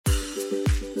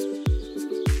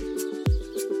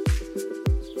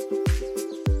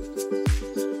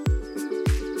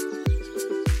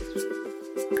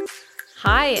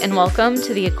Hi, and welcome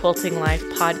to the A Quilting Life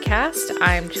podcast.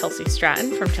 I'm Chelsea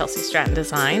Stratton from Chelsea Stratton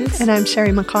Designs. And I'm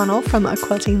Sherry McConnell from A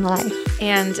Quilting Life.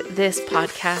 And this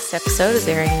podcast episode is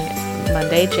airing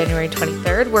Monday, January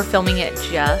 23rd. We're filming it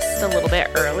just a little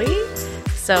bit early,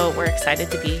 so we're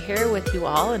excited to be here with you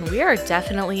all. And we are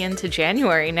definitely into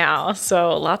January now,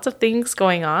 so lots of things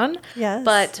going on. Yes.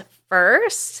 But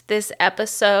first, this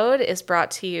episode is brought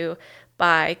to you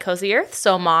by Cozy Earth.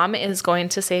 So Mom is going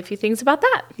to say a few things about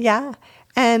that. Yeah.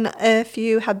 And if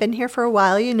you have been here for a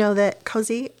while, you know that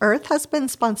Cozy Earth has been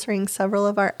sponsoring several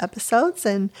of our episodes,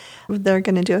 and they're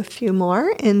going to do a few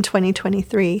more in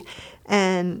 2023.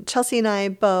 And Chelsea and I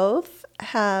both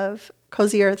have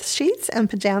Cozy Earth sheets and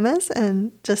pajamas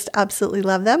and just absolutely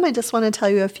love them. I just want to tell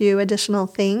you a few additional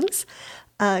things.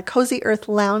 Cozy Earth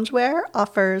loungewear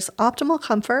offers optimal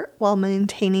comfort while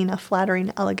maintaining a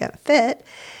flattering, elegant fit.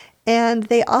 And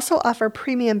they also offer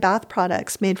premium bath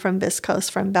products made from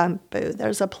viscose from bamboo.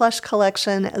 There's a plush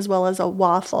collection as well as a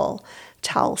waffle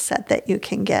towel set that you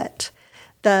can get.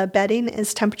 The bedding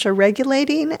is temperature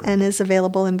regulating and is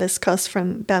available in viscose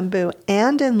from bamboo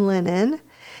and in linen.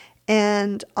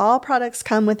 And all products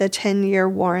come with a 10-year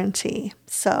warranty.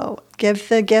 So give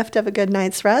the gift of a good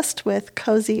night's rest with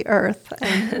Cozy Earth.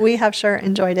 And we have sure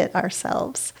enjoyed it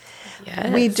ourselves.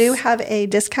 Yes. We do have a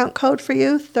discount code for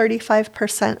you,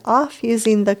 35% off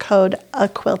using the code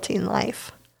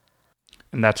AQuiltingLife.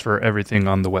 And that's for everything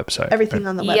on the website. Everything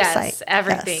on the website. Yes,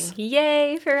 everything. Yes.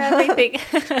 Yay for everything.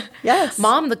 Yes.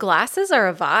 Mom, the glasses are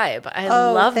a vibe. I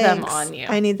love them thanks. on you.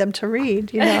 I need them to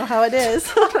read. You know how it is.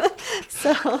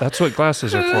 So That's what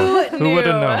glasses are for. Who would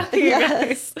have known?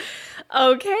 yes.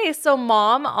 Okay, so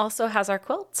Mom also has our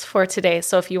quilts for today.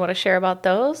 So if you want to share about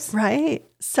those. Right.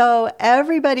 So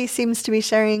everybody seems to be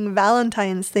sharing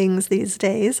Valentine's things these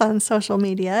days on social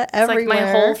media. It's like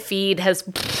my whole feed has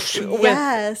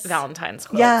Yes. with Valentine's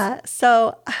quilts. Yeah.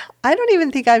 So I don't even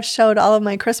think I've showed all of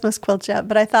my Christmas quilts yet,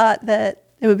 but I thought that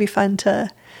it would be fun to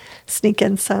sneak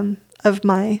in some of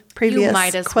my previous You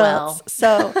might as quilts. well.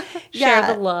 So yeah.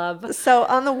 Share the love. So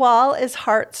on the wall is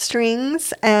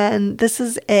Heartstrings, and this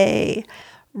is a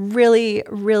really,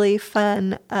 really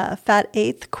fun fat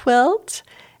eighth quilt.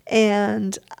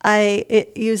 And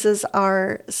it uses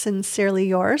our Sincerely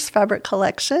Yours fabric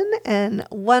collection. And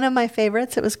one of my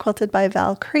favorites, it was quilted by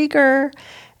Val Krieger.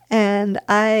 And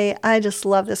I just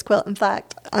love this quilt. In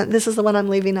fact, this is the one I'm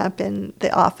leaving up in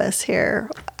the office here,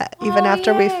 even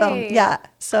after we film. Yeah.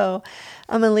 So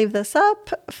I'm going to leave this up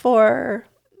for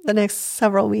the next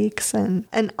several weeks.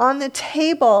 And on the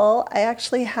table, I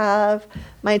actually have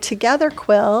my Together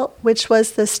quilt, which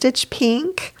was the Stitch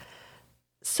Pink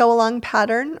sew-along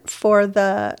pattern for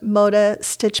the Moda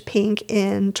Stitch Pink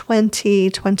in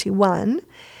 2021.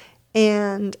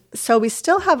 And so we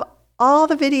still have all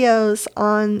the videos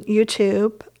on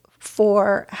YouTube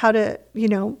for how to,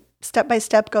 step by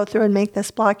step go through and make this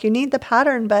block. You need the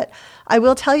pattern, but I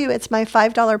will tell you it's my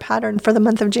 $5 pattern for the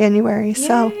month of January. Yay.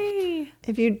 So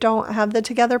if you don't have the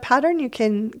Together pattern, you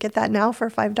can get that now for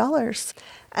 $5.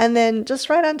 And then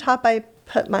just right on top, I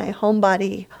put my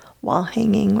Homebody wall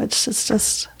hanging, which is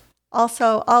just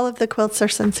also all of the quilts are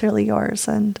Sincerely Yours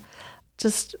and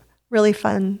just really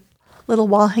fun little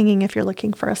wall hanging if you're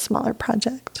looking for a smaller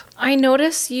project. I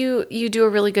notice you do a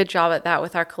really good job at that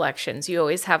with our collections. You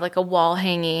always have like a wall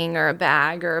hanging or a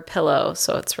bag or a pillow.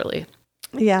 So it's really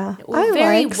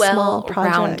very like well small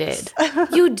projects. rounded.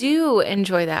 You do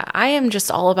enjoy that. I am just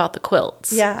all about the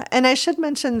quilts. Yeah. And I should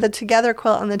mention the Together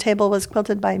quilt on the table was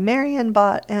quilted by Marion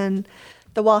Bott, and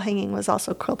the wall hanging was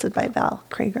also quilted by Val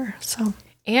Krieger. So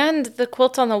And the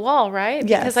quilt on the wall, right?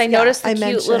 yes, Because I noticed the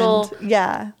cute little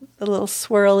the little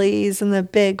swirlies and the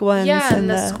big ones. and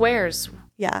the squares.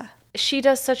 Yeah. She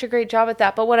does such a great job at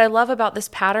that. But what I love about this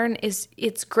pattern is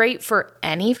it's great for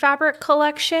any fabric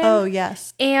collection. Oh,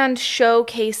 yes. And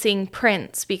showcasing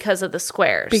prints because of the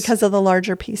squares. Because of the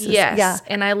larger pieces. Yes. Yeah.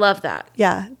 And I love that.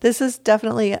 Yeah. This is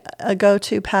definitely a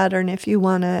go-to pattern if you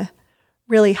want to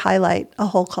really highlight a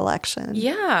whole collection.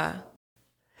 Yeah.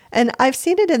 And I've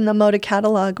seen it in the Moda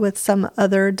catalog with some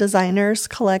other designers'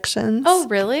 collections. Oh,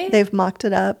 really? They've mocked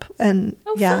it up. And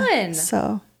fun.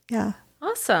 So, yeah.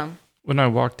 Awesome. When I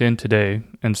walked in today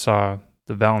and saw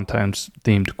the Valentine's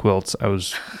themed quilts, I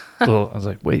was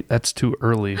like, wait, that's too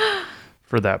early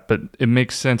for that. But it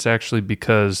makes sense actually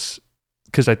because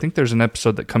I think there's an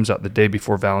episode that comes out the day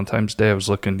before Valentine's Day. I was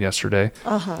looking yesterday.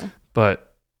 Uh-huh.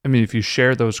 But I mean, if you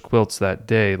share those quilts that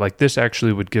day, like this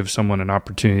actually would give someone an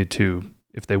opportunity to,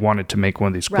 if they wanted to make one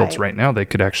of these quilts right now, they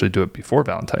could actually do it before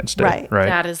Valentine's Day. Right.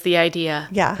 That is the idea.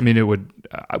 Yeah. I mean, it would,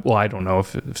 I don't know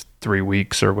if 3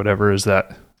 weeks or whatever, is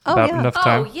that Oh, About yeah. enough Oh,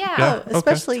 time? yeah. Okay.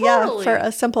 Especially, Totally. for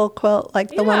a simple quilt like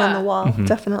the one on the Yeah. wall,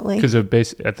 definitely. Because I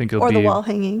think it'll Or the be wall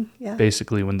hanging. Yeah.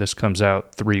 basically when this comes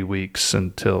out 3 weeks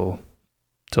until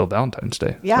Valentine's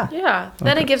Day. Yeah. Yeah.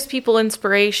 Then it gives people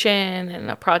inspiration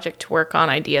and a project to work on,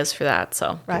 ideas for that.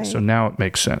 So Right. So now it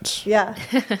makes sense. Yeah.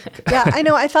 Yeah, I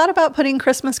know. I thought about putting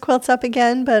Christmas quilts up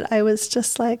again, but I was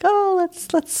just like, oh,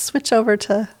 let's switch over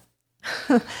to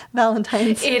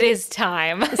Valentine's. it is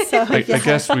time. So, I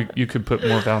guess you could put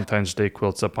more Valentine's Day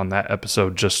quilts up on that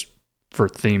episode just for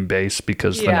theme base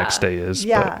because the Yeah. next day is.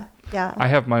 yeah. Yeah. But I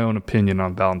have my own opinion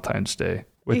on Valentine's Day,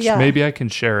 which Yeah. maybe I can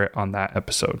share it on that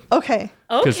episode. Okay.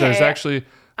 Because there's Okay. actually a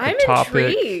I'm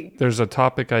topic. intrigued. There's a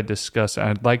topic I discuss, and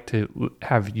I'd like to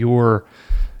have your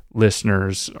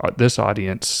listeners, this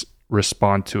audience,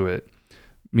 respond to it.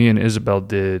 Me and Isabel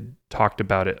talked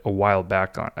about it a while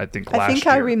back on, I think last I think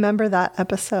year. I remember that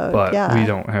episode. But yeah. we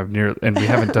don't have and we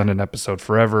haven't done an episode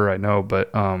forever, I know,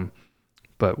 but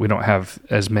we don't have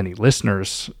as many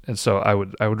listeners, and so I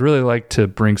would really like to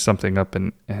bring something up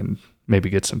and maybe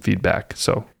get some feedback.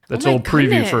 So that's a my little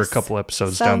preview for a goodness. couple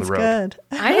episodes Sounds down the road.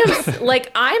 good. I am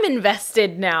I'm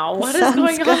invested now. What is Sounds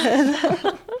going good.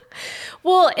 on?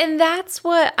 Well, and that's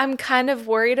what I'm kind of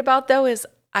worried about though is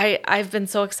I've been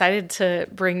so excited to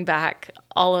bring back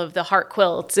all of the heart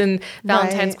quilts and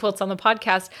Valentine's Right. quilts on the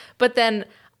podcast, but then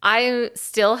I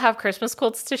still have Christmas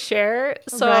quilts to share.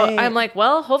 So Right. I'm like,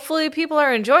 well, hopefully people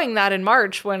are enjoying that in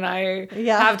March when I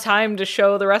Yeah. have time to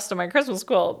show the rest of my Christmas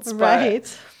quilts. But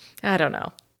Right. I don't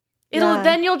know. Yeah.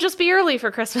 Then you'll just be early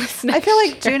for Christmas. I feel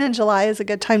like June and July is a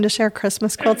good time to share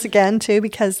Christmas quilts again, too,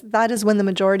 because that is when the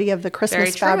majority of the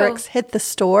Christmas true. fabrics hit the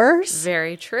stores.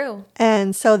 Very true.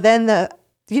 And so then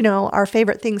our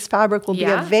favorite things fabric will be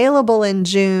Yeah. available in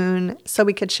June, so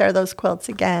we could share those quilts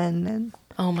again. And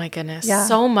Oh my goodness. Yeah.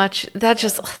 So much.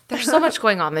 There's so much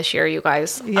going on this year, you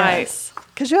guys. yes,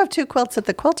 because you have 2 quilts at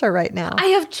the quilter right now. I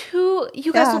have 2.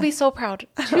 You guys Yeah. will be so proud.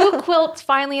 2 quilts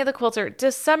finally at the quilter.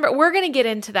 December. We're going to get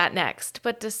into that next.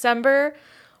 But December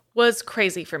was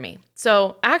crazy for me.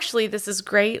 So actually, this is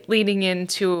great leading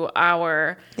into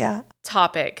our Yeah.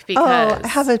 topic because Oh, I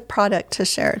have a product to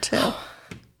share too.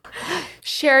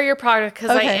 share your product because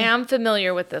I Okay. am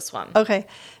familiar with this one. Okay.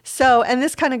 So, and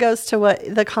this kind of goes to what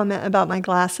the comment about my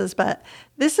glasses, but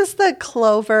this is the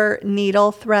Clover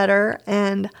needle threader,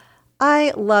 and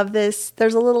I love this.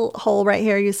 There's a little hole right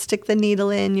here. You stick the needle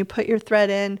in, you put your thread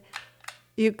in,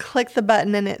 you click the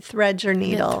button, and it threads your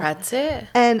needle. It threads it.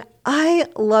 And I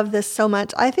love this so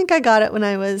much. I think I got it when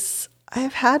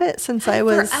I've had it since I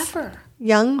was Forever.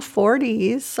 young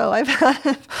 40s. So I've had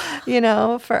it,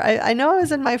 I know I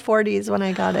was in my 40s when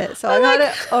I got it. So I've had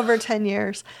it over 10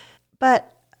 years.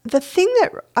 But the thing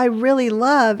that I really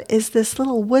love is this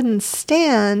little wooden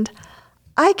stand.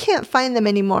 I can't find them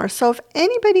anymore. So if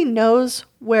anybody knows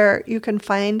where you can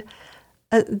find,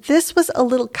 this was a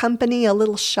little company, a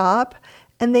little shop,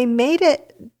 and they made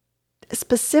it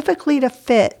specifically to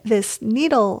fit this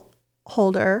needle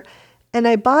holder. And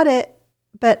I bought it,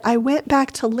 but I went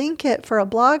back to link it for a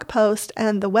blog post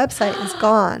and the website is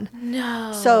gone.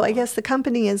 No. So I guess the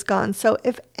company is gone. So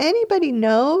if anybody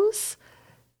knows,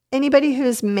 anybody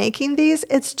who's making these,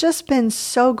 it's just been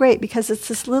so great because it's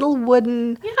this little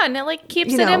wooden, Yeah, and it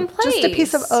keeps it in place. just a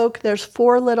piece of oak. There's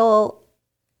 4 little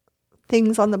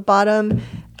things on the bottom.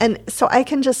 And so I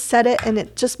can just set it and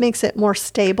it just makes it more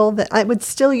stable. That I would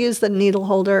still use the needle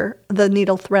holder, the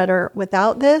needle threader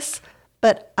without this,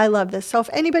 but I love this. So if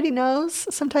anybody knows,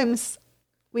 sometimes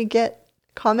we get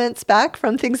comments back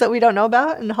from things that we don't know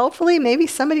about, and hopefully maybe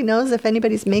somebody knows if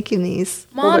anybody's making these.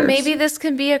 Mom, holders. maybe this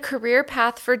can be a career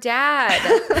path for Dad.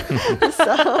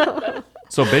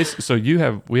 So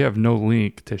we have no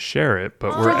link to share it,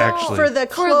 but we're actually for the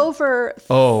Clover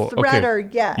okay.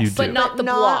 threader, yes, You do. But not the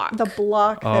block. The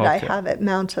block Oh, that I okay. have it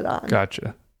mounted on.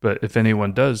 Gotcha. But if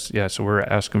anyone does, so we're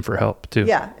asking for help too.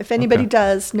 Yeah, if anybody Okay.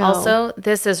 does know. Also,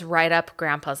 this is right up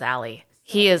Grandpa's alley.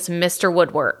 He is Mr.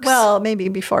 Woodworks. Well, maybe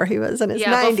before he was in his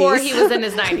 90s. Before he was in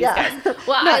his 90s, Yeah. guys.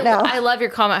 Well, Not now. I love your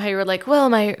comment how you were like, well,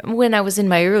 when I was in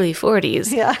my early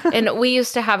 40s. Yeah. And we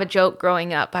used to have a joke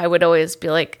growing up. I would always be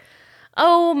like,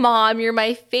 oh, Mom, you're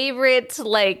my favorite,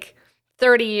 30,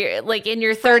 in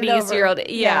your 30s over. year old.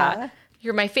 Yeah.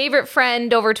 You're my favorite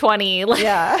friend over 20.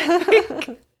 Yeah.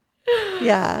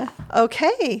 Yeah.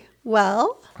 Okay.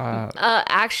 Well,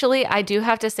 Actually, I do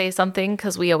have to say something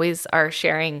because we always are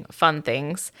sharing fun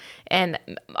things. And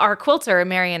our quilter,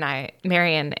 Marion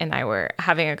and I were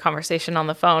having a conversation on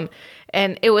the phone.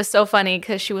 And it was so funny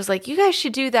because she was like, you guys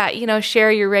should do that,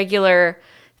 share your regular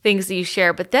things that you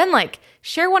share. But then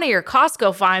share one of your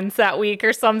Costco finds that week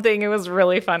or something. It was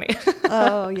really funny.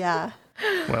 oh, yeah.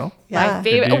 Well, Yeah. My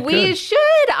favorite. Maybe you We could. should.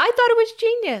 I thought it was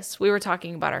genius. We were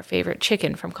talking about our favorite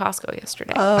chicken from Costco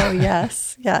yesterday. Oh,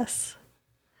 yes. Yes.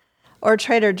 Or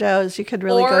Trader Joe's. You could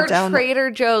really or go down.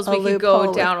 Trader Joe's. a We could loophole go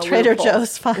with down a Trader loophole.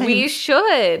 Joe's fine. We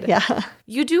should. Yeah.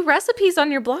 You do recipes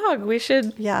on your blog. We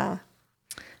should. Yeah.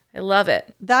 I love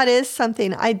it. That is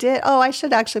something I did. Oh, I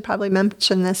should actually probably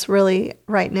mention this really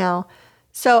right now.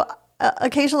 So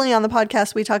occasionally on the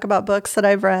podcast, we talk about books that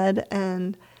I've read,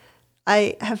 and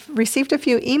I have received a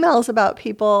few emails about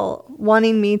people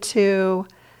wanting me to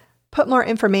put more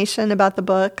information about the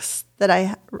books that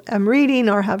I am reading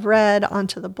or have read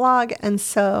onto the blog. And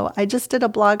so I just did a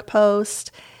blog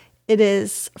post. It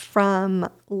is from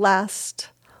last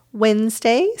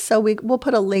Wednesday. So we'll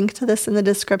put a link to this in the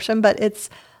description, but it's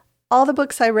all the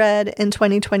books I read in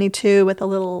 2022 with a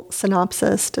little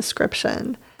synopsis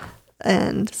description.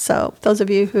 And so those of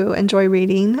you who enjoy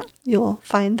reading, you'll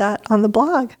find that on the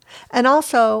blog. And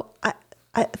also,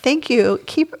 I thank you.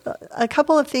 Keep a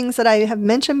couple of things that I have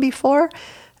mentioned before.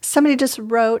 Somebody just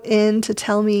wrote in to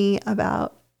tell me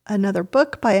about another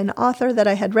book by an author that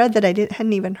I had read that I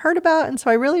hadn't even heard about. And so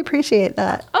I really appreciate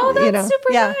that. Oh, that's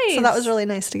super yeah, nice. So that was really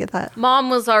nice to get that. Mom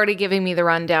was already giving me the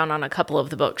rundown on a couple of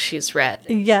the books she's read.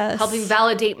 Yes. Helping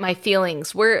validate my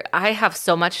feelings. I have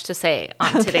so much to say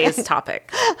on today's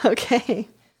topic. Okay.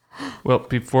 Well,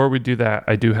 before we do that,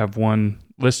 I do have one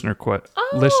listener quilt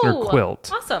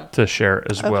awesome. to share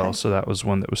as well. Okay. So that was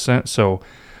one that was sent. So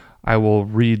I will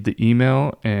read the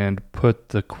email and put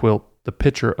the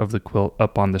picture of the quilt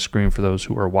up on the screen for those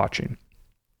who are watching.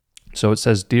 So it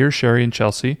says, "Dear Sherry and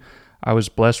Chelsea, I was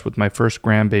blessed with my first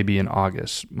grandbaby in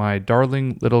August. My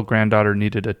darling little granddaughter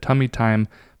needed a tummy time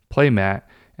playmat,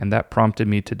 and that prompted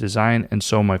me to design and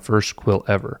sew my first quilt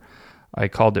ever. I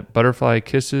called it Butterfly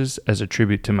Kisses as a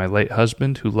tribute to my late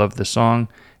husband, who loved the song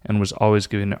and was always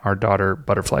giving our daughter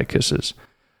butterfly kisses.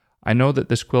 I know that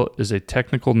this quilt is a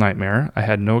technical nightmare. I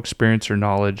had no experience or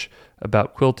knowledge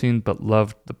about quilting, but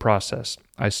loved the process.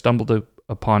 I stumbled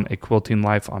upon a quilting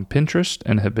life on Pinterest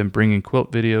and have been bringing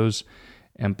quilt videos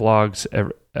and blogs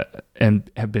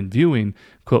and have been viewing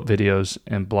quilt videos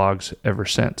and blogs ever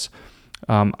since.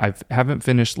 I haven't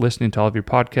finished listening to all of your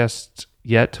podcasts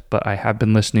yet, but I have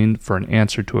been listening for an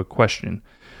answer to a question.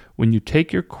 When you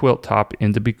take your quilt top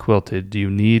in to be quilted, do you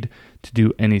need to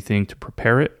do anything to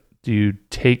prepare it? Do you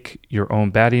take your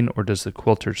own batting, or does the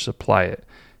quilter supply it?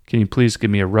 Can you please give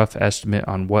me a rough estimate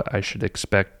on what I should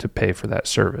expect to pay for that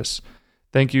service?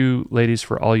 Thank you, ladies,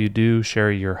 for all you do.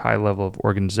 Sherry, your high level of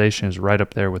organization is right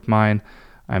up there with mine.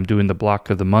 I'm doing the block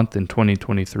of the month in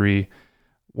 2023.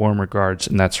 Warm regards,"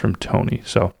 and that's from Tony.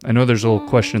 So I know there's a little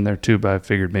question there too, but I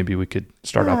figured maybe we could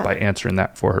start off by answering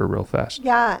that for her real fast.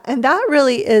 Yeah. And that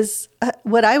really is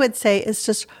what I would say is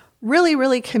just really,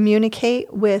 really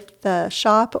communicate with the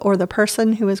shop or the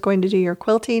person who is going to do your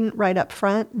quilting right up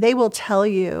front. They will tell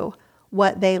you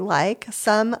what they like.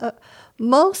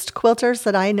 Most quilters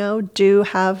that I know do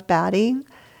have batting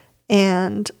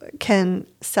and can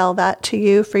sell that to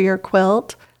you for your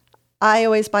quilt. I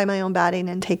always buy my own batting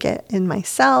and take it in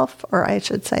myself, or I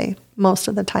should say most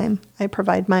of the time I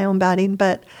provide my own batting,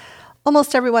 but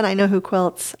almost everyone I know who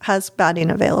quilts has batting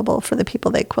available for the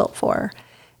people they quilt for.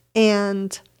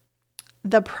 And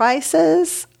the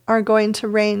prices are going to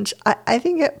range. I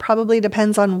think it probably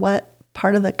depends on what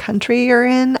part of the country you're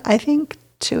in. I think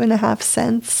 2.5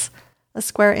 cents a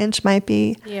square inch might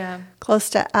be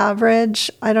close to average.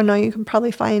 I don't know. You can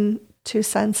probably find 2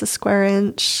 cents a square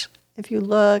inch if you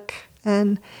look.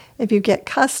 And if you get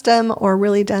custom or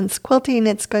really dense quilting,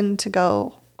 it's going to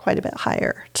go quite a bit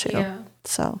higher too. Yeah.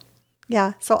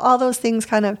 So all those things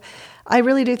I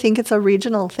really do think it's a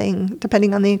regional thing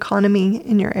depending on the economy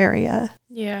in your area.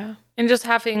 Yeah. And just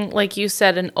having, like you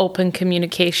said, an open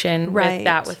communication with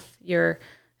that,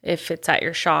 if it's at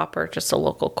your shop or just a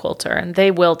local quilter, and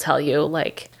they will tell you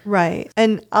Right.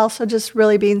 And also just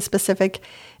really being specific.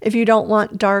 If you don't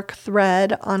want dark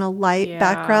thread on a light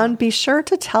background, be sure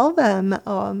to tell them,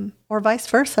 or vice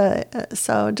versa.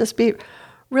 So just be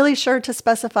really sure to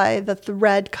specify the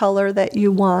thread color that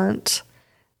you want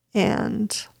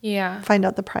and find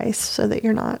out the price so that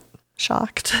you're not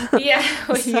shocked. when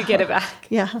you get it back.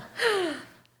 Yeah.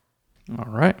 All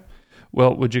right.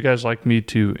 Well, would you guys like me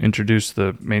to introduce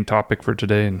the main topic for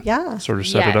today and sort of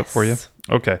set it up for you?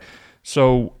 Okay.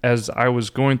 So as I was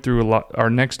going through our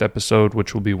next episode,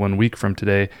 which will be 1 week from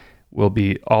today, will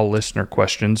be all listener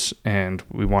questions. And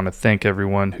we want to thank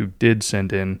everyone who did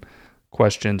send in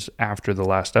questions after the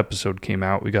last episode came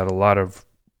out. We got a lot of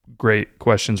great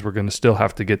questions. We're going to still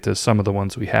have to get to some of the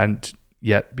ones we hadn't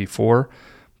yet before,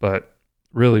 but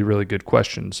really, really good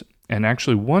questions. And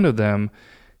actually one of them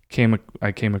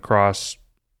I came across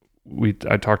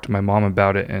I talked to my mom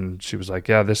about it, and she was like,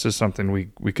 yeah, this is something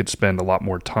we could spend a lot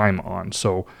more time on.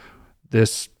 So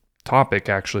this topic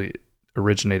actually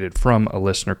originated from a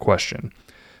listener question.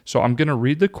 So I'm going to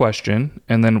read the question,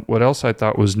 and then what else I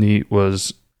thought was neat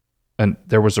was, and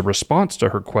there was a response to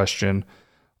her question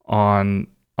on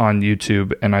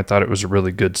YouTube, and I thought it was a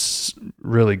really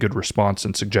good response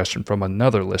and suggestion from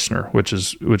another listener, which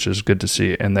is good to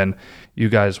see. And then you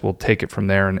guys will take it from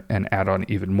there and add on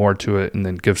even more to it, and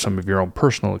then give some of your own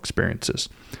personal experiences.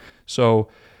 So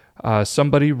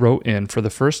somebody wrote in, for the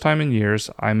first time in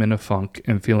years, I'm in a funk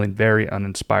and feeling very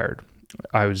uninspired.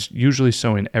 I was usually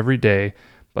sewing every day,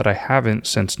 but I haven't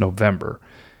since November.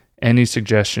 Any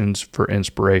suggestions for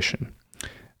inspiration?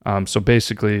 So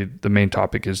basically, the main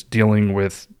topic is dealing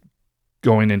with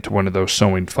going into one of those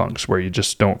sewing funks where you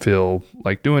just don't feel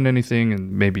like doing anything,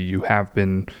 and maybe you have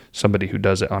been somebody who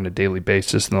does it on a daily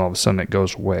basis, and all of a sudden it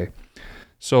goes away.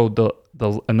 So the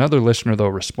another listener, though,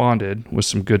 responded with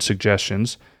some good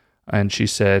suggestions, and she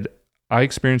said, I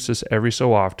experience this every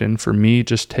so often. For me,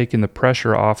 just taking the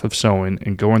pressure off of sewing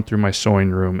and going through my sewing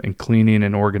room and cleaning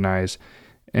and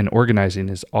organizing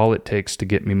is all it takes to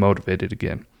get me motivated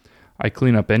again. I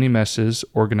clean up any messes,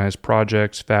 organize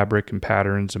projects, fabric and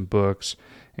patterns and books,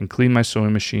 and clean my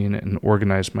sewing machine and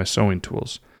organize my sewing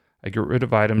tools. I get rid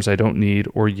of items I don't need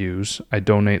or use. I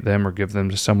donate them or give them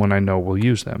to someone I know will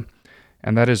use them.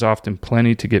 And that is often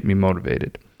plenty to get me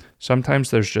motivated.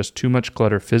 Sometimes there's just too much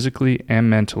clutter physically and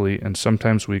mentally, and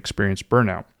sometimes we experience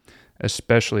burnout,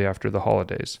 especially after the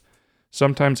holidays.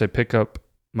 Sometimes I pick up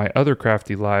my other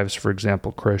crafty lives, for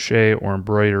example, crochet or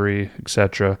embroidery,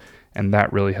 etc., and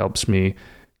that really helps me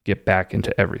get back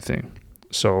into everything.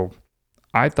 So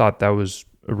I thought that was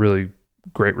a really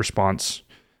great response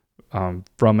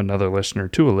from another listener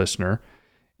to a listener.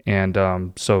 And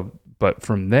but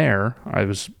from there, I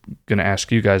was going to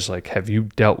ask you guys, like, have you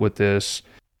dealt with this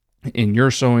in your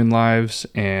sewing lives?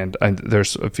 And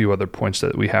there's a few other points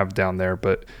that we have down there,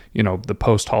 but, you know, the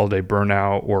post-holiday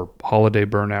burnout or holiday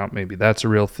burnout, maybe that's a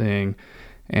real thing.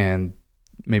 And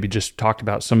maybe just talk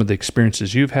about some of the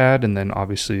experiences you've had, and then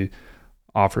obviously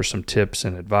offer some tips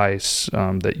and advice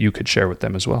that you could share with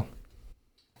them as well.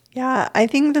 Yeah, I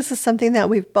think this is something that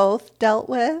we've both dealt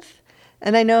with.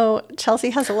 And I know Chelsea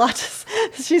has a lot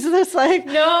to, she's just like,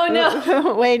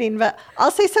 no, waiting, but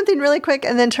I'll say something really quick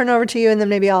and then turn over to you, and then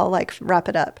maybe I'll like wrap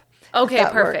it up. Okay,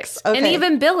 perfect. Okay. And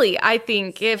even Billy, I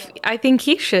think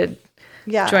he should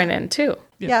join in too.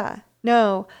 Yeah.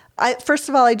 No. First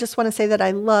of all, I just want to say that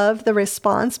I love the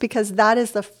response, because that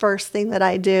is the first thing that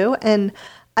I do. And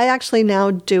I actually now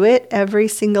do it every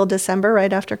single December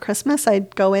right after Christmas. I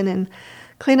go in and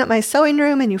clean up my sewing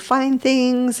room, and you find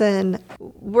things. And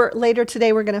later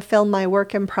today, we're going to film my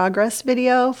work in progress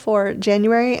video for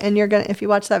January. And if you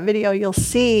watch that video, you'll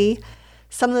see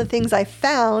some of the things I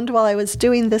found while I was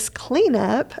doing this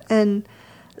cleanup. And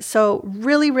so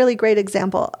really, really great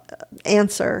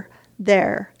answer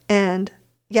there. And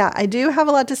yeah, I do have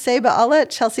a lot to say, but I'll let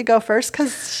Chelsea go first,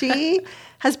 because she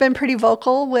has been pretty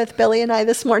vocal with Billy and I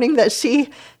this morning that she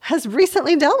has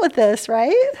recently dealt with this,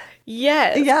 right?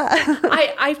 Yes. Yeah.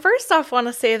 I first off want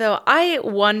to say, though, I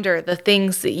wonder the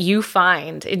things that you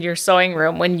find in your sewing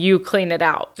room when you clean it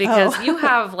out, because you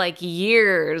have like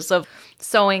years of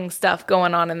sewing stuff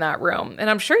going on in that room. And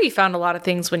I'm sure you found a lot of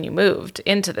things when you moved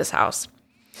into this house.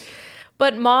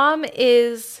 But Mom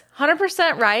is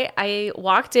 100% right. I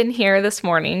walked in here this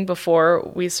morning before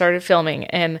we started filming,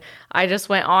 and I just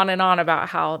went on and on about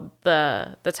how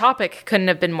the topic couldn't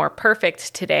have been more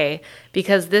perfect today,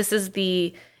 because this is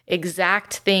the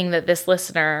exact thing that this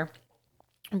listener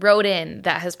wrote in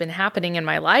that has been happening in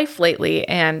my life lately,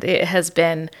 and it has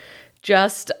been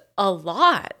just a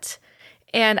lot.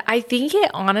 And I think it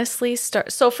honestly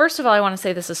starts. So first of all, I want to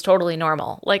say this is totally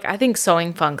normal. Like, I think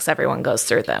sewing funks, everyone goes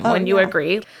through them. When you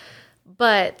agree?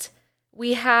 But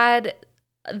we had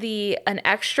an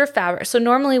extra fabric. So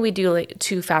normally we do like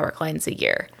 2 fabric lines a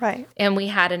year. Right. And we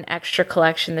had an extra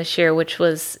collection this year, which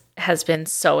has been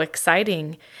so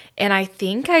exciting. And I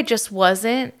think I just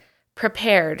wasn't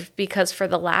prepared, because for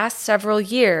the last several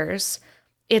years,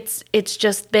 it's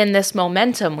just been this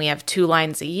momentum. We have 2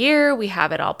 lines a year. We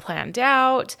have it all planned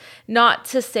out. Not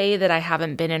to say that I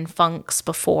haven't been in funks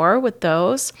before with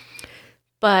those,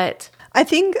 but I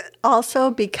think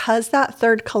also because that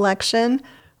 3rd collection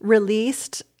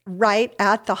released right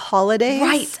at the holidays.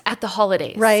 Right at the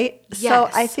holidays. Right. Yes. So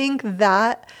I think if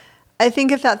that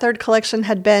 3rd collection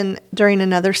had been during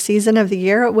another season of the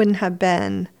year, it wouldn't have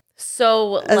been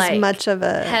so as like much of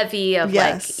a heavy of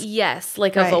right. of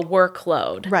a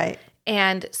workload. Right.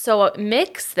 And so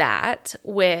mix that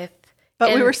with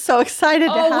But we were so excited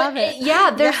to have it.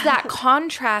 Yeah, there's that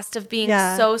contrast of being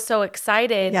so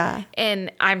excited. Yeah.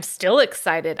 And I'm still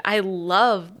excited. I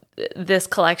love this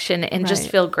collection and just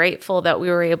feel grateful that we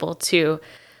were able to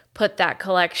put that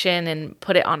collection and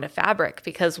put it onto fabric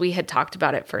because we had talked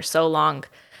about it for so long.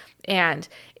 And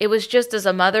it was just as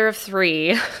a mother of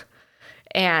 3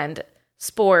 and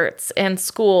sports and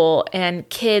school and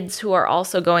kids who are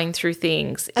also going through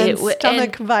things. And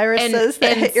stomach viruses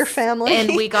that hit your family.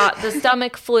 And we got the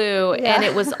stomach flu and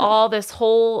it was all this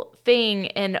whole thing.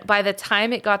 And by the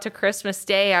time it got to Christmas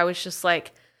Day, I was just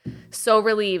like so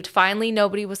relieved. Finally,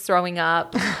 nobody was throwing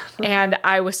up. And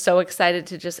I was so excited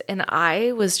to and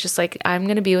I was just like, I'm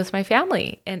going to be with my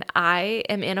family. And I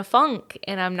am in a funk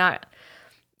and I'm not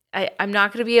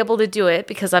going to be able to do it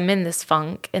because I'm in this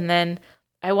funk. And then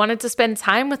I wanted to spend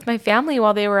time with my family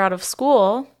while they were out of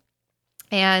school.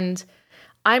 And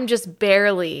I'm just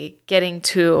barely getting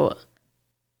to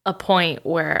a point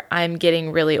where I'm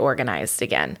getting really organized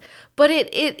again. But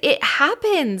it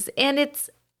happens and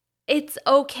it's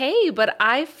okay. But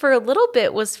I, for a little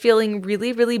bit, was feeling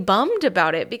really, really bummed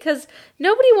about it because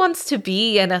nobody wants to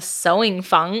be in a sewing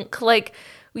funk. Like,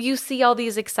 you see all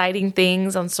these exciting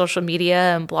things on social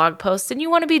media and blog posts and you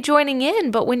want to be joining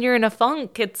in. But when you're in a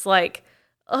funk, it's like,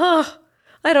 oh,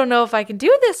 I don't know if I can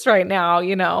do this right now,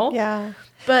 you know? Yeah.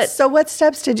 But so what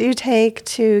steps did you take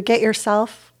to get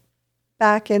yourself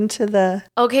back into the...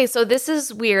 Okay, so this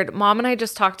is weird. Mom and I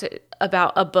just talked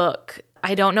about a book.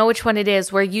 I don't know which one it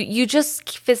is, where you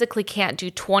just physically can't do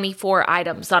 24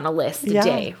 items on a list a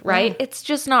day, right? It's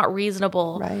just not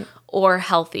reasonable or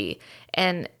healthy.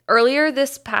 And earlier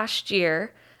this past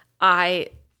year, I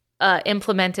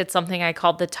implemented something I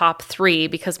called the top 3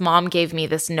 because Mom gave me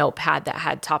this notepad that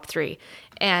had top 3.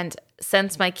 And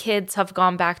since my kids have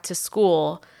gone back to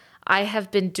school, I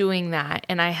have been doing that.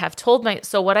 And I have told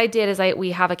so what I did is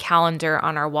we have a calendar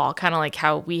on our wall, kind of like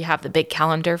how we have the big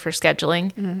calendar for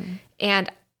scheduling. Mm-hmm.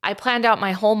 And I planned out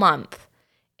my whole month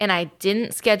and I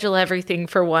didn't schedule everything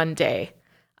for one day.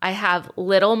 I have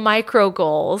little micro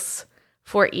goals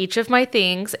for each of my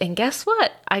things. And guess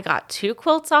what? I got 2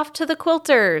 quilts off to the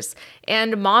quilters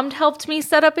and Mom helped me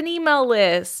set up an email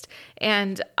list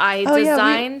and I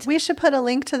designed. Yeah, we should put a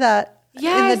link to that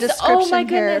in the description. Oh my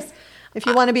goodness. Here, if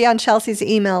you want to be on Chelsea's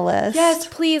email list. Yes,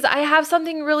 please. I have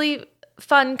something really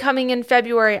fun coming in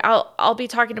February. I'll be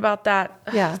talking about that.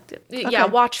 Yeah. Yeah,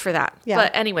 watch for that. Yeah.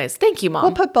 But anyways, thank you, Mom.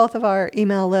 We'll put both of our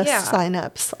email list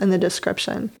signups in the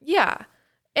description. Yeah.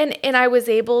 And I was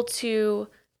able to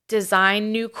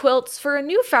design new quilts for a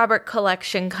new fabric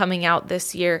collection coming out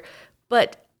this year.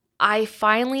 But I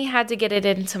finally had to get it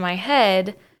into my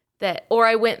head I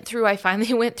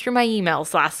finally went through my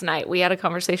emails last night. We had a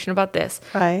conversation about this.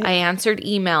 Right. I answered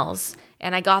emails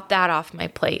and I got that off my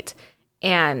plate.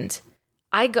 And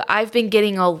I've been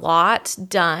getting a lot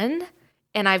done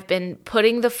and I've been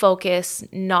putting the focus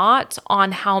not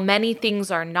on how many things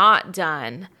are not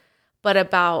done, but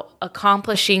about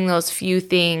accomplishing those few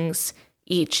things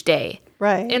each day.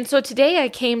 Right. And so today I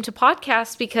came to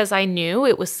podcast because I knew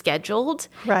it was scheduled.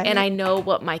 Right. And I know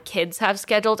what my kids have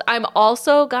scheduled. I'm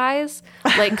also, guys,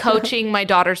 like coaching my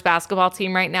daughter's basketball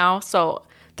team right now. So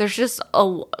there's just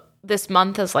this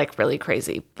month is like really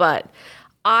crazy. But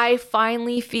I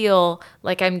finally feel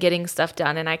like I'm getting stuff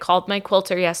done. And I called my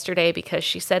quilter yesterday because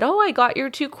she said, oh, I got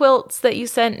your 2 quilts that you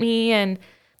sent me. And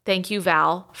thank you,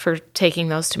 Val, for taking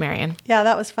those to Marion. Yeah,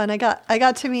 that was fun. I got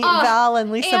to meet Val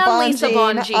and Lisa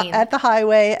Bonjean at the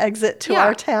highway exit to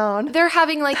our town. They're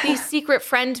having like these secret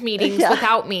friend meetings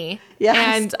without me. Yes.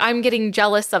 And I'm getting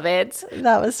jealous of it.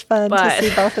 That was fun to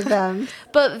see both of them.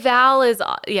 But Val is,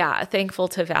 thankful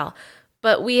to Val.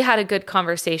 But we had a good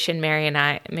conversation, Marion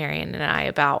and I,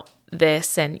 about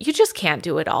this. And you just can't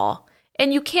do it all.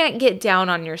 And you can't get down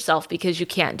on yourself because you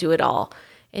can't do it all.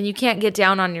 And you can't get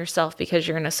down on yourself because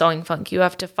you're in a sewing funk. You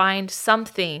have to find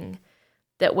something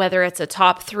that, whether it's a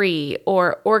top 3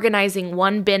 or organizing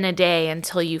 1 bin a day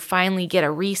until you finally get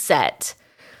a reset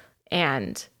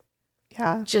and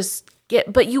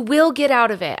but you will get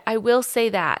out of it. I will say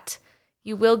that.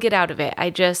 You will get out of it.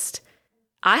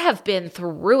 I have been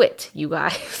through it, you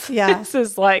guys. Yeah. This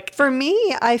is like... For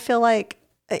me, I feel like,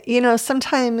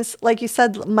 sometimes, like you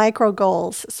said, micro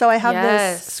goals. So I have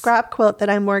this scrap quilt that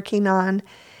I'm working on.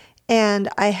 And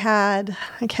I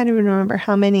can't even remember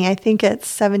how many. I think it's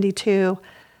 72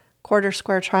 quarter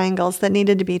square triangles that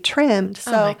needed to be trimmed.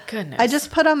 So oh my goodness. I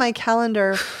just put on my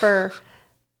calendar for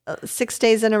 6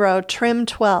 days in a row, trim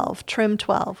 12.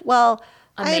 Well,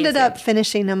 amazing. I ended up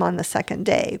finishing them on the second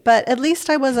day, but at least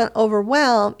I wasn't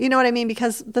overwhelmed. You know what I mean?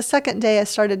 Because the second day I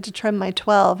started to trim my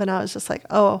 12 and I was just like,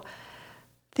 oh,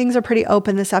 things are pretty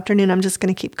open this afternoon. I'm just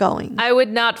going to keep going. I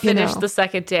would not finish know. the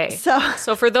second day.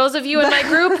 So for those of you in my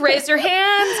group, raise your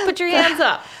hands, put your hands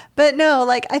up. But no,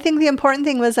 like I think the important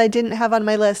thing was I didn't have on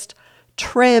my list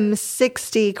trim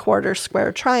 60 quarter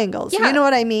square triangles. Yeah. You know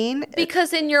what I mean?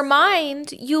 Because in your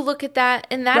mind, you look at that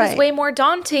and that is Right. way more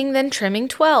daunting than trimming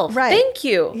 12. Right. Thank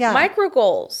you. Yeah. Micro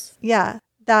goals. Yeah,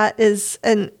 that is,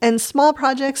 and small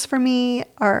projects for me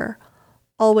are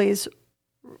always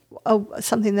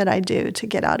something that I do to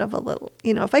get out of a little,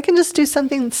 if I can just do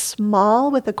something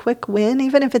small with a quick win,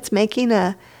 even if it's making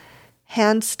a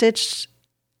hand-stitched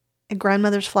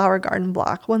grandmother's flower garden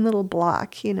block, one little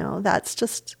block, that's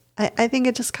just, I think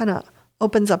it just kind of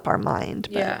opens up our mind.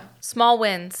 But Yeah. Small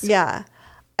wins. yeah.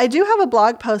 I do have a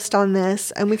blog post on this,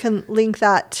 and we can link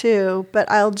that too, but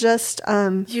I'll just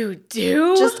You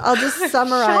do? I'll just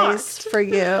summarize Shocked. for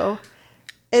you.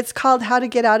 It's called How to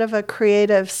Get Out of a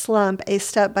Creative Slump, a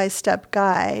step-by-step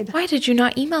guide. Why did you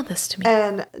not email this to me?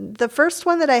 And the first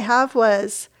one that I have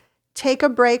was take a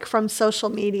break from social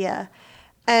media.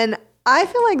 And I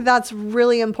feel like that's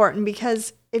really important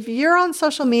because if you're on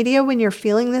social media when you're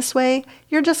feeling this way,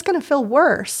 you're just going to feel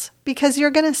worse because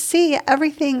you're going to see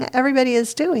everything everybody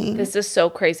is doing. This is so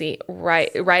crazy.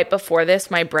 Right before this,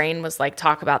 my brain was like,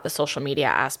 talk about the social media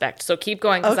aspect. So keep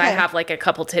going because I Okay. have like a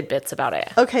couple tidbits about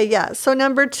it. Okay, yeah. So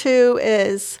number 2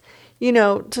 is,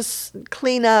 just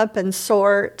clean up and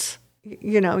sort,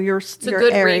 your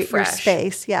good area, your refresh.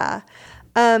 space. Yeah.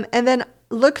 And then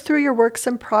look through your works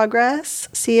in progress.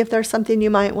 See if there's something you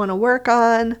might want to work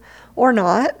on or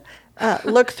not.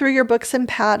 Look through your books and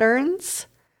patterns.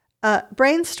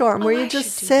 Brainstorm where I you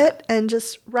just should do sit and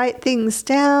just write things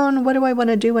down. What do I want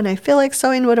to do when I feel like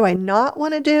sewing? What do I not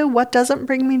want to do? What doesn't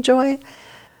bring me joy?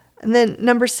 And then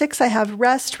number 6, I have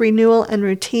rest, renewal, and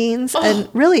routines. And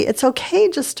really, it's okay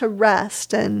just to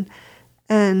rest and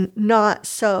not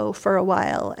sew for a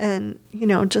while, and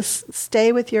just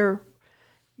stay with your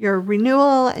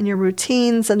renewal and your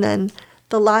routines. And then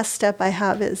the last step I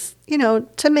have is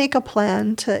to make a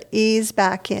plan to ease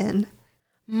back in.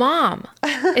 Mom,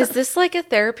 is this like a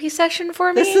therapy session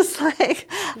for me? This is like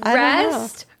I don't know.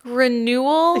 Rest,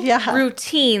 renewal, Yeah.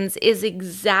 routines is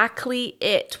exactly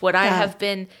it. What I Yeah. have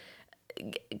been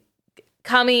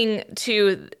coming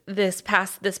to this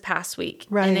past week.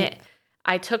 And Right.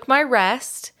 I took my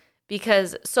rest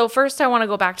because, so first I want to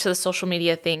go back to the social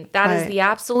media thing. That is Right. the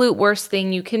absolute worst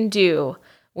thing you can do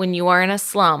when you are in a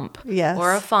slump Yes.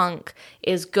 or a funk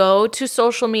is go to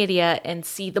social media and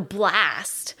see the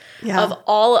blast Yeah. of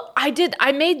all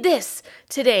I made this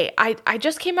today. I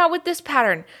just came out with this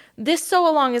pattern. This sew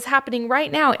along is happening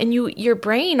right now. And your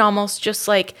brain almost just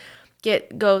like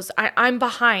goes, I'm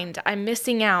behind. I'm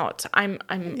missing out. I'm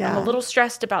Yeah. a little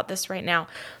stressed about this right now.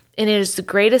 And it is the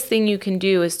greatest thing you can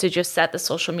do is to just set the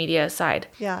social media aside.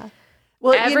 Yeah.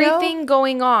 Well, Everything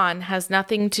going on has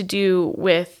nothing to do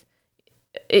with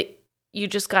it. You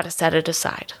just got to set it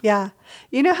aside. Yeah.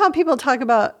 You know how people talk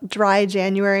about dry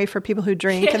January for people who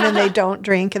drink and then they don't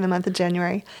drink in the month of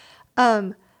January?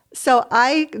 So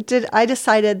I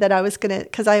decided that I was going to,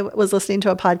 because I was listening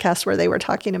to a podcast where they were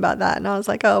talking about that. And I was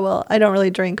like, oh, well, I don't really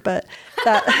drink, but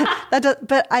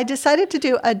but I decided to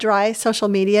do a dry social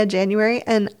media January.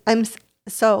 And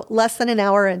so less than an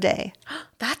hour a day,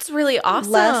 That's really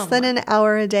awesome. less than an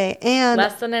hour a day. And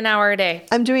Less than an hour a day.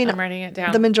 I'm writing it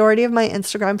down. the majority of my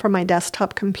Instagram from my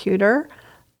desktop computer,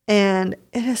 and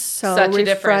it is so Such a difference.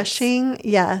 refreshing.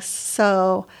 Yes.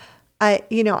 So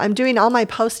I'm doing all my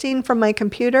posting from my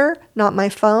computer, not my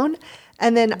phone.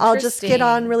 And then I'll just get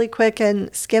on Interesting. really quick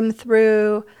and skim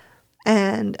through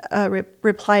and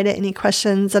reply to any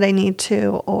questions that I need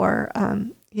to, or,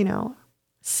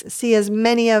 see as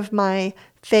many of my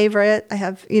favorite. I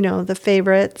have, the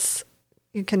favorites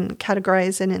you can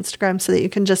categorize in Instagram so that you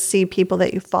can just see people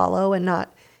that you follow and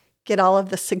not get all of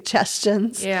the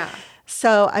suggestions. Yeah.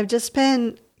 So I've just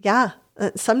been,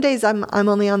 some days I'm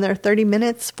only on there 30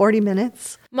 minutes, 40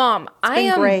 minutes. Mom, I been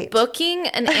am great. booking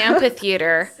an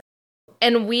amphitheater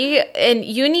and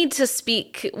you need to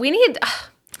speak.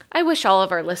 I wish all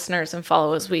of our listeners and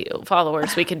followers we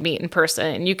could meet in person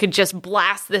and you could just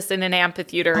blast this in an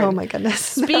amphitheater Oh and my goodness.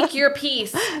 speak your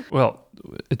piece. Well,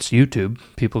 it's YouTube.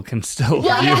 People can still view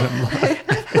them live.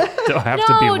 Don't have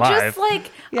to be No, live. just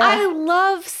like Yeah. I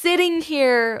love sitting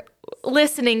here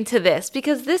listening to this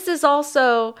because this is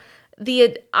also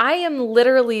I am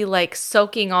literally like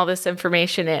soaking all this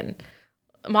information in.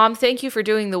 Mom, thank you for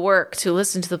doing the work to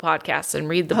listen to the podcast and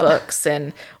read the books.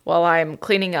 And while I'm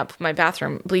cleaning up my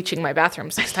bathroom, bleaching my bathroom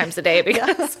 6 times a day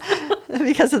because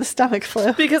Because of the stomach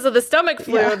flu. because of the stomach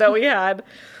flu Yeah. that we had.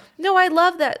 No, I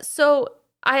love that. So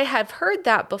I have heard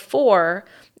that before.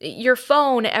 Your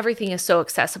phone, everything is so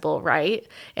accessible, right?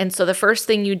 And so the first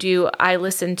thing you do, I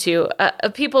listen to,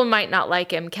 people might not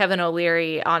like him, Kevin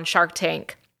O'Leary on Shark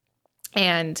Tank.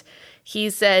 And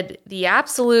he said the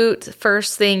absolute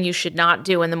first thing you should not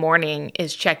do in the morning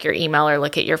is check your email or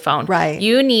look at your phone. Right.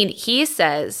 He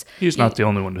says... He's not the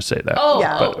only one to say that. Oh,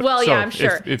 Yeah. But- well, so yeah, I'm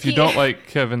sure. If you don't like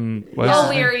Kevin...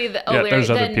 O'Leary, there's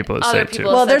other then people that other say it too.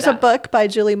 people Well, have there's said a that. book by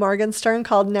Julie Morgenstern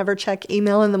called Never Check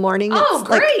Email in the Morning. Oh, It's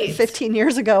great. like 15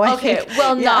 years ago, I Okay, think.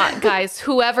 well, Yeah. not guys.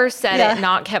 Whoever said Yeah. it,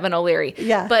 not Kevin O'Leary.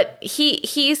 Yeah. But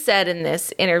he said in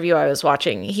this interview I was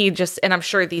watching, and I'm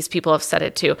sure these people have said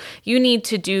it too. You need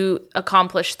to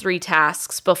accomplish 3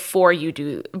 tasks before you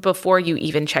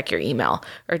even check your email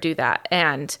or do that,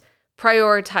 and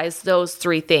prioritize those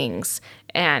 3 things.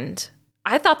 And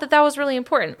I thought that was really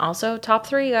important. Also, top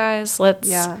 3, guys. Let's,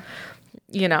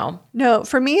 No,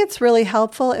 for me, it's really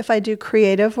helpful if I do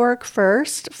creative work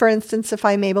first. For instance, if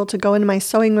I'm able to go into my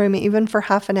sewing room even for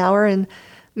half an hour and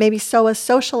maybe sew a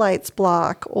socialites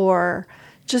block or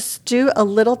just do a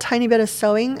little tiny bit of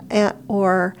sewing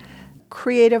or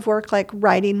creative work like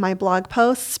writing my blog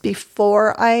posts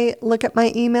before I look at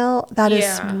my email, that is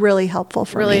Yeah. really helpful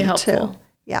for Really me helpful. too.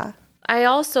 Yeah. I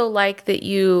also like that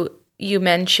you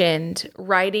mentioned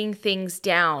writing things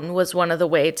down was one of the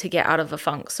way to get out of a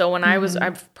funk. So when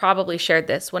I've probably shared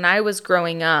this, when I was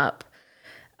growing up,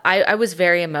 I was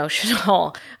very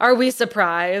emotional. Are we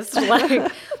surprised?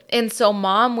 And so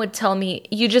mom would tell me,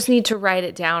 you just need to write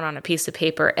it down on a piece of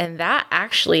paper. And that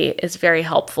actually is very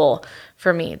helpful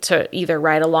for me to either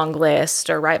write a long list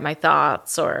or write my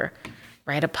thoughts or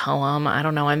write a poem. I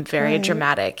don't know. I'm very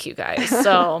dramatic, you guys.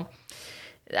 So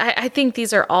I think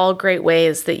these are all great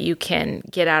ways that you can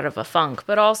get out of a funk.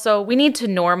 But also we need to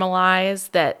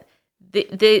normalize that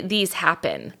these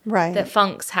happen, Right. that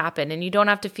funks happen, and you don't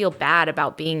have to feel bad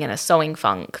about being in a sewing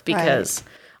funk because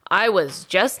I was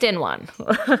just in one.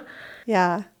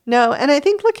 Yeah. No, and I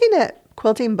think looking at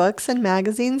quilting books and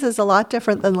magazines is a lot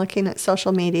different than looking at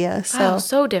social media. So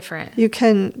So different. you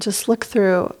can just look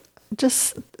through,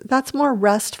 that's more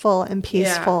restful and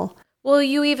peaceful. Well,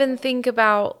 you even think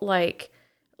about like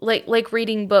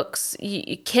reading books,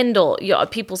 Kindle,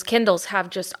 people's Kindles have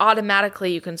just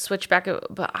automatically, you can switch back.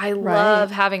 But I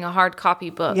love having a hard copy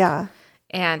book. Yeah.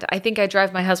 And I think I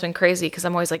drive my husband crazy because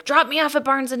I'm always like, drop me off at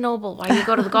Barnes & Noble while you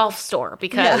go to the golf store,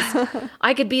 because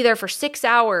I could be there for 6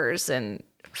 hours and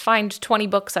find 20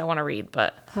 books I want to read.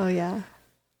 But Oh, yeah.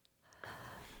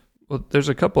 Well, there's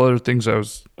a couple other things I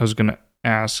was going to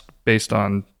ask based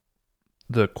on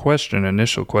the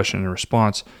initial question and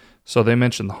response. So they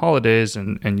mentioned the holidays,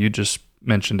 and you just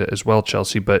mentioned it as well,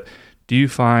 Chelsea. But do you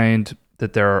find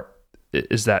that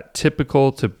is that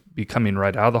typical to be coming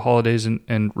right out of the holidays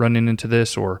and running into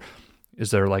this, or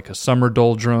is there like a summer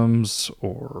doldrums,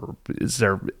 or is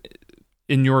there,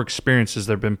 in your experience, has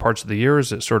there been parts of the year?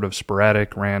 Is it sort of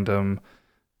sporadic, random?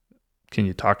 Can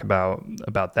you talk about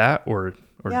that, or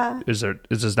is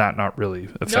that not really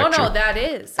affect you? that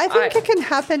is. I think it can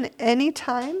happen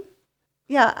anytime.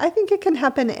 Yeah, I think it can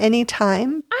happen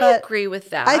anytime. I But agree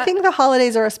with that. I think the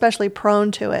holidays are especially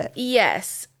prone to it.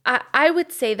 Yes, I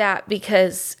would say that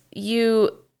because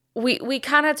we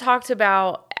kind of talked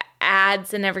about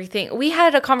ads and everything. We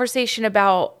had a conversation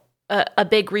about a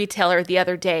big retailer the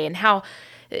other day and how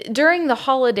during the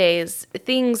holidays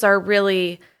things are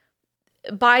really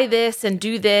buy this and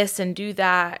do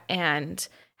that and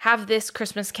have this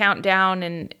Christmas countdown,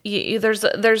 and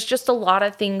there's just a lot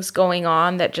of things going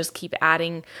on that just keep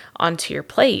adding onto your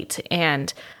plate.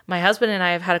 And my husband and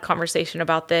I have had a conversation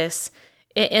about this.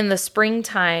 In the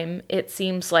springtime, it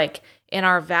seems like in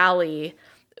our valley,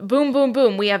 boom, boom,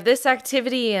 boom, we have this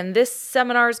activity and this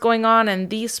seminar is going on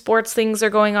and these sports things are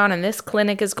going on and this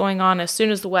clinic is going on as soon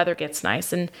as the weather gets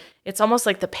nice. And it's almost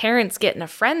like the parents get in a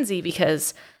frenzy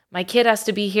because my kid has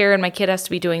to be here and my kid has to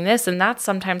be doing this. And that's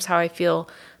sometimes how I feel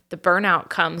the burnout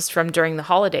comes from during the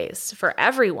holidays for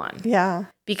everyone. Yeah.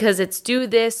 Because it's do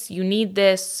this, you need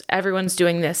this, everyone's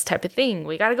doing this type of thing.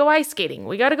 We got to go ice skating.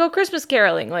 We got to go Christmas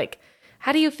caroling. Like,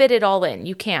 how do you fit it all in?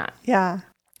 You can't. Yeah.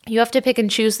 You have to pick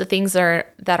and choose the things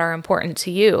that are important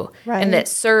to you and that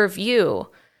serve you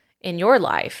in your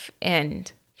life.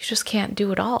 And you just can't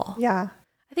do it all. Yeah.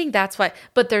 I think that's why.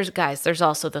 But there's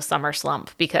also the summer slump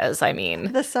because, I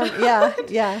mean. Yeah.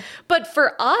 Yeah. But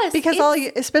for us. Because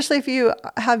especially if you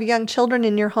have young children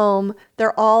in your home,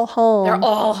 they're all home. They're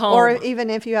all home. Or even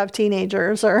if you have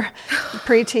teenagers or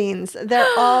preteens, they're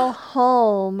all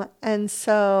home. And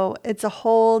so it's a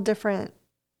whole different,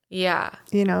 Yeah.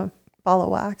 ball of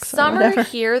wax. Summer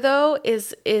here, though,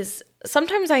 is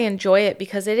sometimes I enjoy it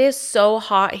because it is so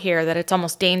hot here that it's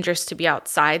almost dangerous to be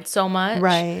outside so much.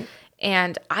 Right.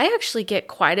 And I actually get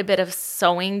quite a bit of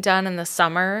sewing done in the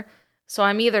summer. So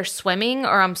I'm either swimming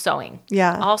or I'm sewing.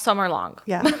 Yeah. All summer long.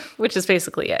 Yeah. Which is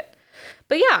basically it.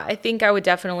 But yeah, I think I would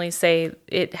definitely say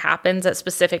it happens at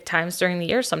specific times during the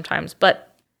year sometimes,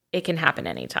 but it can happen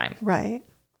anytime. Right.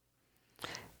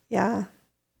 Yeah.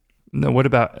 Now, what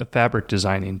about fabric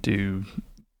designing? Do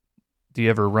you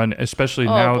ever run, especially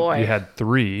Oh, now boy. you had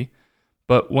 3,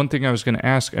 but one thing I was going to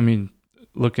ask, I mean,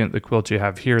 looking at the quilt you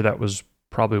have here, that was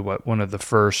probably one of the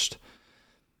first,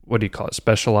 what do you call it,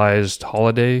 specialized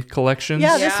holiday collections?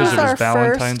 Yeah, this Because was it our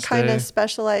Valentine's first kind Day. of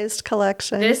specialized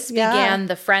collection. This Yeah. began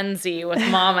the frenzy with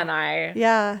Mom and I.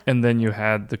 Yeah. And then you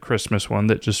had the Christmas one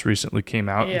that just recently came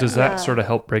out. Yeah. Does that Yeah. sort of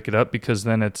help break it up? Because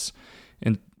then it's,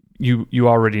 and you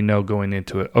already know going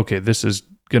into it, okay, this is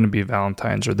going to be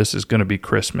Valentine's or this is going to be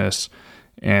Christmas.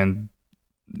 And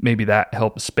maybe that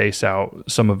helps space out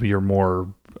some of your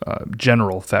more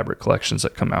general fabric collections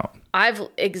that come out. I've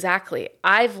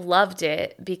loved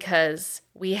it because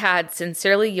we had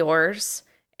Sincerely Yours,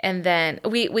 and then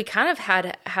we kind of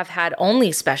have had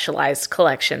only specialized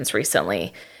collections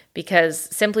recently because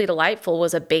Simply Delightful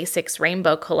was a basics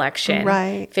rainbow collection.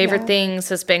 Right, Favorite yeah. Things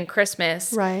has been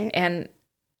Christmas. Right. And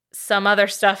some other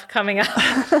stuff coming up.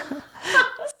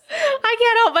 I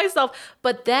can't help myself.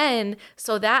 But then,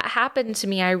 so that happened to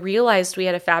me. I realized we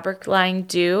had a fabric line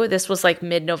due. This was like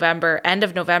mid-November, end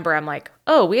of November. I'm like,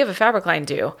 oh, we have a fabric line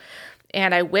due.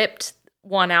 And I whipped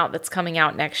one out that's coming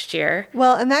out next year.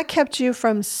 Well, and that kept you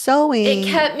from sewing. It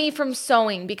kept me from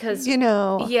sewing because,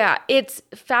 Yeah. it's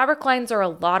fabric lines are a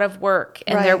lot of work.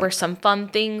 And there Right. were some fun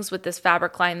things with this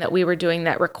fabric line that we were doing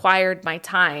that required my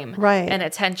time Right. and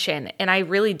attention. And I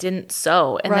really didn't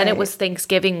sew. And then it Right. was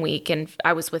Thanksgiving week and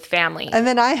I was with family. And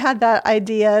then I had that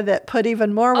idea that put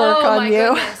even more work on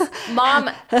you. Goodness.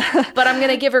 Mom, but I'm going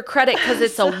to give her credit because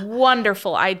it's a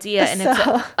wonderful idea and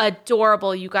it's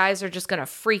adorable. You guys are just going to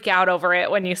freak out over it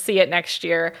when you see it next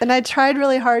year. And I tried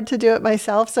really hard to do it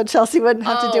myself so Chelsea wouldn't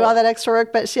have to do all that extra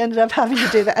work, but she ended up having to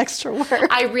do the extra work.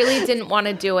 I really didn't want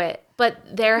to do it, but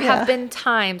there have been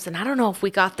times, and I don't know if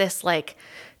we got this like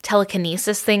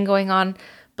telekinesis thing going on,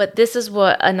 but this is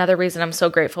what another reason I'm so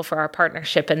grateful for our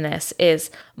partnership in this is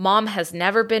Mom has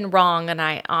never been wrong on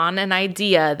an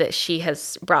idea that she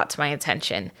has brought to my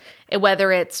attention.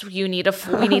 Whether it's we need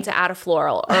to add a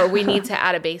floral or we need to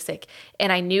add a basic.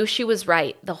 And I knew she was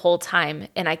right the whole time.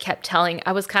 And I kept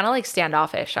I was kind of like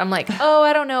standoffish. I'm like, oh,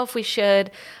 I don't know if we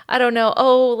should. I don't know.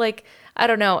 Oh, like, I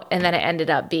don't know. And then it ended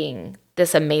up being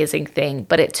this amazing thing.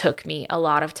 But it took me a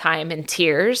lot of time and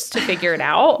tears to figure it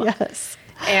out. Yes.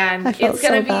 And I felt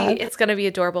so bad. it's gonna be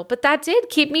adorable. But that did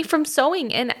keep me from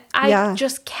sewing. And I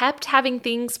just kept having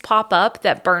things pop up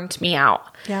that burnt me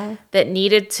out. Yeah. That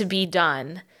needed to be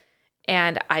done.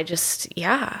 And I just,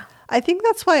 I think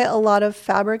that's why a lot of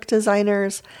fabric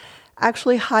designers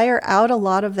actually hire out a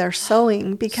lot of their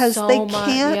sewing because So they much,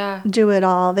 can't yeah. do it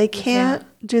all. They can't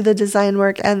do the design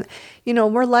work. And,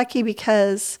 we're lucky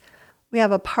because we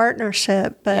have a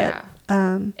partnership, but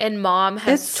and Mom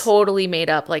has totally made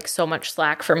up like so much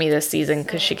slack for me this season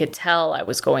because she could tell I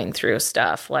was going through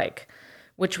stuff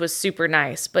which was super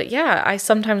nice. But yeah, I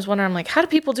sometimes wonder, I'm like, how do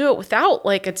people do it without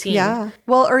like a team? yeah.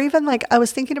 Well, or even like I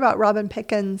was thinking about Robin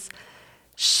Pickens.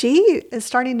 She is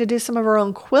starting to do some of her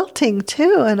own quilting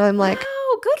too. And I'm like,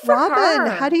 Oh, good for Robin,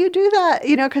 her. how do you do that?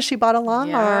 Because she bought a long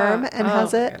Yeah. arm and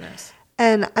has my it. goodness.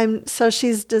 And so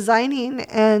she's designing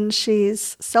and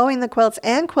she's sewing the quilts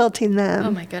and quilting them.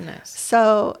 Oh my goodness.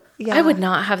 So yeah, I would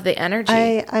not have the energy.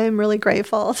 I am really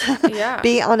grateful to Yeah.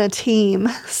 be on a team.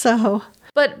 So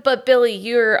But Billy,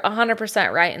 you're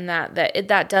 100% right in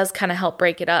that does kind of help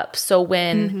break it up. So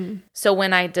when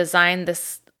I designed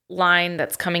this line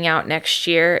that's coming out next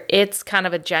year, it's kind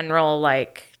of a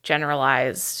generalized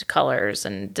colors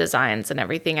and designs and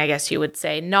everything, I guess you would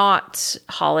say, not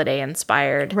holiday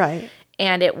inspired. right.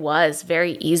 And it was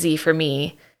very easy for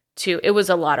me it was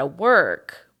a lot of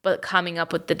work, but coming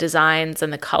up with the designs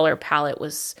and the color palette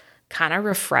was kind of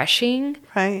refreshing.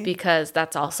 Right. Because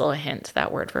that's also a hint,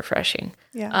 that word refreshing.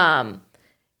 Yeah.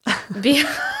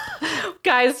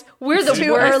 Guys, we're the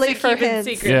too worst early at for keeping hints.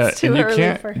 secrets. Yeah, too and you early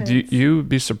can't. for You'd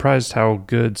be surprised how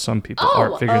good some people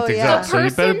are at figuring things yeah. out. So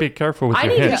you better be careful with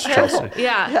your hints, Chelsea.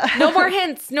 Yeah. No more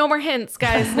hints. No more hints,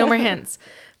 guys. No more hints.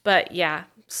 But yeah,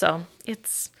 so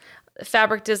it's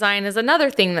fabric design is another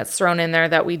thing that's thrown in there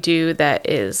that we do that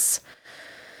is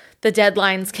the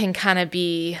deadlines can kind of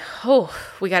be,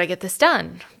 we got to get this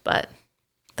done. But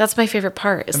that's my favorite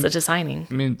part is the designing.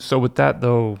 I mean, so with that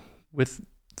though, with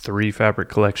 3 fabric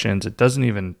collections, it doesn't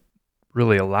even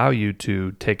really allow you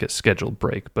to take a scheduled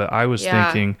break. But I was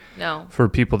thinking for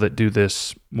people that do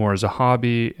this more as a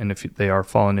hobby, and if they are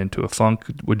falling into a funk,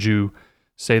 would you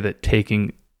say that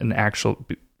taking an actual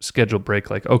scheduled break,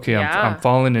 like, okay, I'm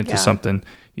falling into something,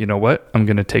 you know what? I'm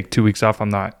going to take 2 weeks off. I'm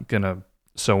not going to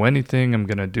sew anything. I'm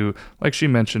going to do, like she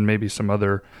mentioned, maybe some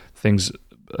other things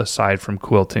aside from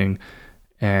quilting,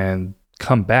 and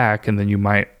come back. And then you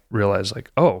might realize,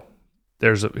 like, oh,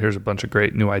 here's a bunch of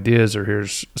great new ideas, or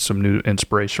here's some new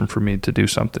inspiration for me to do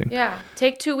something. Yeah.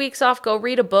 Take 2 weeks off, go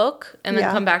read a book, and then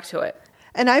come back to it.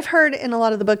 And I've heard in a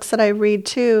lot of the books that I read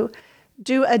too,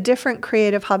 do a different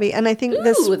creative hobby. And I think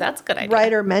that's a good idea.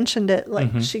 Writer mentioned it, like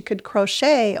she could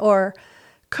crochet or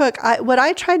cook. What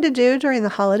I tried to do during the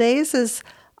holidays is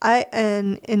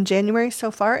in January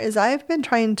so far is I've been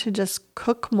trying to just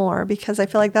cook more, because I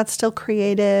feel like that's still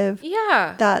creative.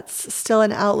 Yeah. That's still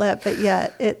an outlet, but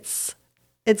yet it's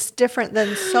different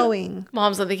than sewing.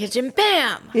 Mom's in the kitchen,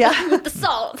 bam! Yeah. With the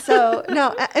salt. So,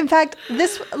 no, in fact,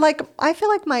 I feel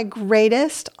like my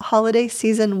greatest holiday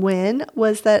season win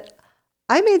was that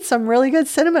I made some really good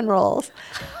cinnamon rolls.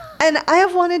 And I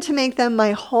have wanted to make them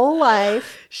my whole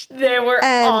life. They were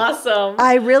awesome.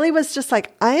 I really was just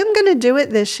like, I am going to do it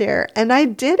this year. And I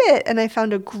did it. And I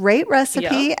found a great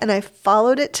recipe and I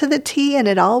followed it to the T, and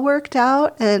it all worked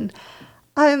out. And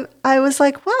I was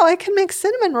like, wow, I can make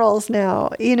cinnamon rolls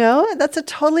now. You know, that's a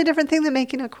totally different thing than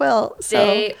making a quilt. So.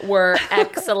 They were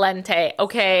excelente.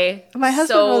 Okay. My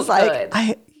husband was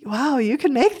like, wow, you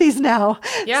can make these now.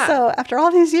 Yeah. So after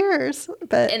all these years,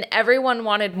 and everyone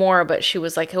wanted more, but she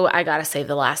was like, oh, I got to save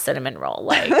the last cinnamon roll.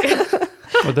 Like,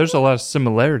 well, there's a lot of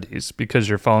similarities because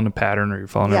you're following a pattern or you're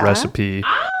following a recipe.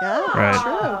 Yeah.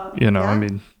 Right. True. You know, I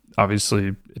mean,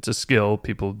 obviously it's a skill.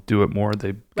 People do it more.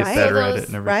 They get better at it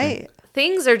and everything. Right.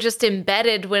 Things are just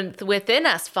embedded within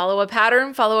us. Follow a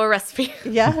pattern, follow a recipe.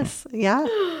 Yes. Yeah.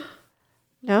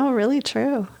 No, really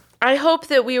true. I hope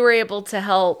that we were able to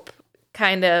help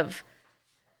kind of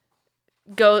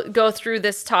go through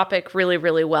this topic really,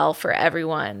 really well for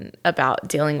everyone about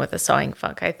dealing with a sewing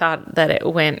funk. I thought that it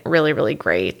went really, really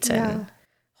great. And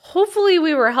hopefully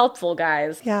we were helpful,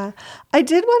 guys. Yeah. I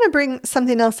did want to bring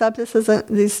something else up.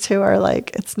 These two are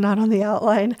like, it's not on the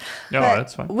outline. No,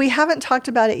 that's fine. We haven't talked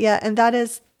about it yet, and that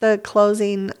is the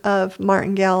closing of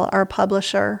Martingale, our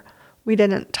publisher. We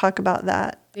didn't talk about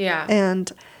that. Yeah.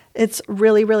 And it's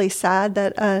really, really sad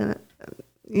that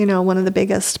one of the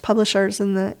biggest publishers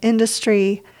in the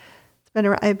industry,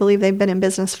 I believe they've been in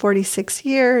business 46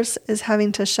 years, is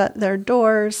having to shut their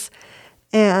doors.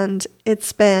 And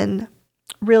it's been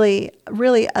really,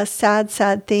 really a sad,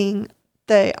 sad thing.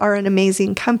 They are an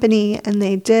amazing company, and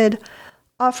they did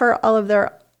offer all of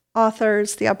their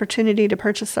authors the opportunity to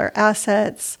purchase their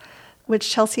assets, which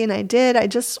Chelsea and I did. I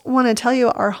just want to tell you,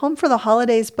 our Home for the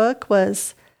Holidays book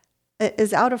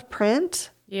is out of print.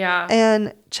 Yeah.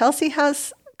 And Chelsea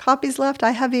has copies left.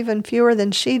 I have even fewer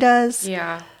than she does.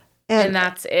 Yeah. And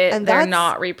that's it. And they're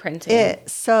not reprinting it.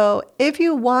 So if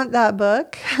you want that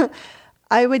book,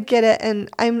 I would get it. And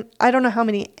I don't know how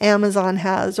many Amazon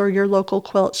has or your local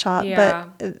quilt shop, but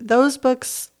those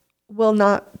books will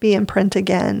not be in print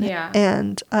again. Yeah.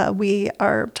 And we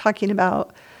are talking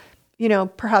about,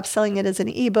 perhaps selling it as an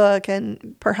ebook,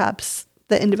 and perhaps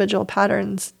the individual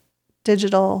patterns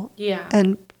digital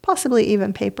and possibly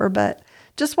even paper, but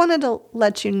just wanted to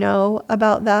let you know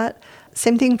about that.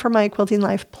 Same thing for my Quilting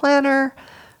Life planner.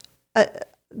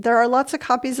 There are lots of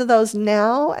copies of those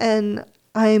now, and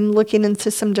I'm looking into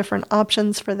some different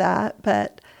options for that.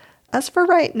 But as for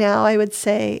right now, I would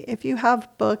say if you have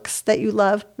books that you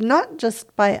love, not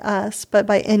just by us, but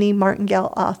by any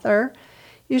Martingale author,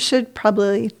 you should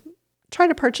probably try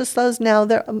to purchase those now.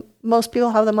 Most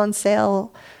people have them on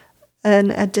sale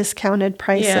and at discounted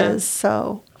prices. Yeah.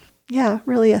 So, yeah,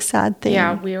 really a sad thing.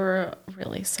 Yeah, we were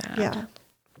really sad. Yeah.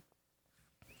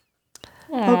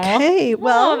 Aww. Okay,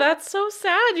 well. Oh, that's so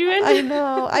sad. You ended. I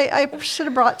know. I should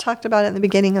have talked about it in the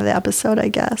beginning of the episode, I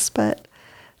guess. But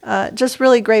just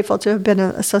really grateful to have been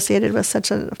associated with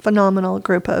such a phenomenal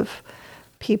group of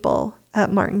people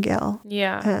at Martingale.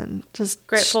 Yeah. And just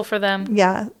grateful for them.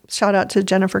 Yeah. Shout out to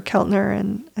Jennifer Keltner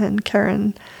and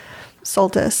Karen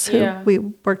Soltis, who we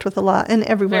worked with a lot, and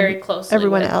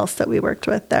everyone else that we worked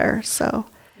with there. So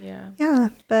yeah,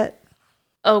 but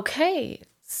okay.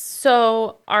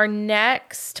 So our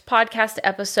next podcast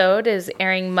episode is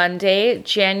airing Monday,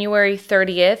 January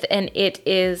 30th, and it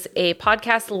is a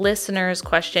podcast listeners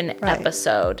question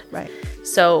episode. Right.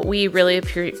 So we really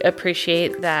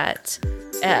appreciate that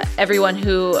everyone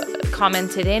who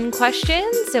commented in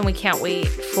questions, and we can't wait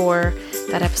for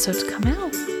that episode to come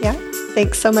out. Yeah.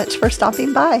 Thanks so much for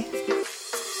stopping by.